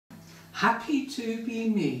happy to be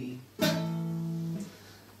me.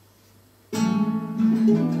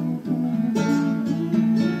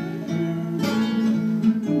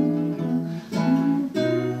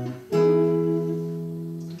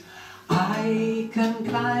 I can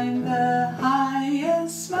climb the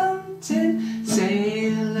highest mountain,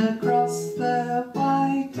 sail across the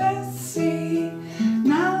widest sea.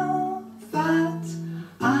 Now that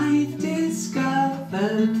I've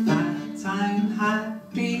discovered that I'm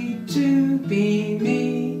happy to be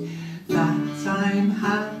me, that I'm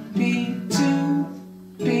happy to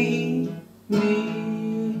be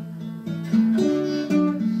me.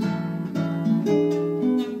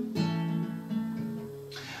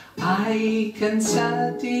 I can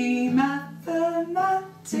study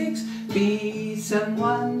mathematics, be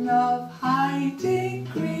someone of high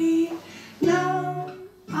degree. Now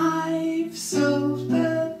I've solved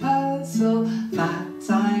the puzzle, that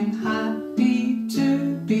I'm happy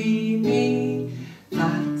to be me,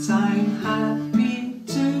 that I'm happy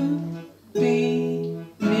to be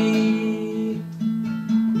me.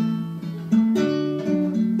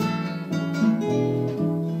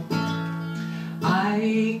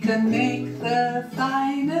 I can make the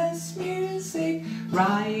finest music,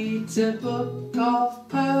 write a book of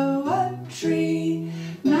poetry.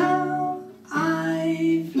 Now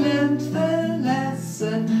I've learned the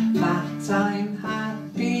lesson, that I'm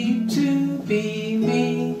happy to be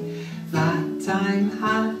me, that I'm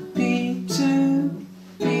happy to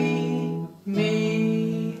be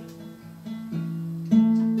me.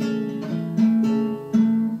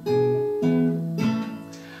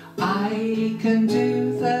 I can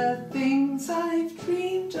do the things I've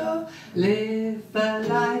dreamed of, live a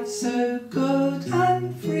life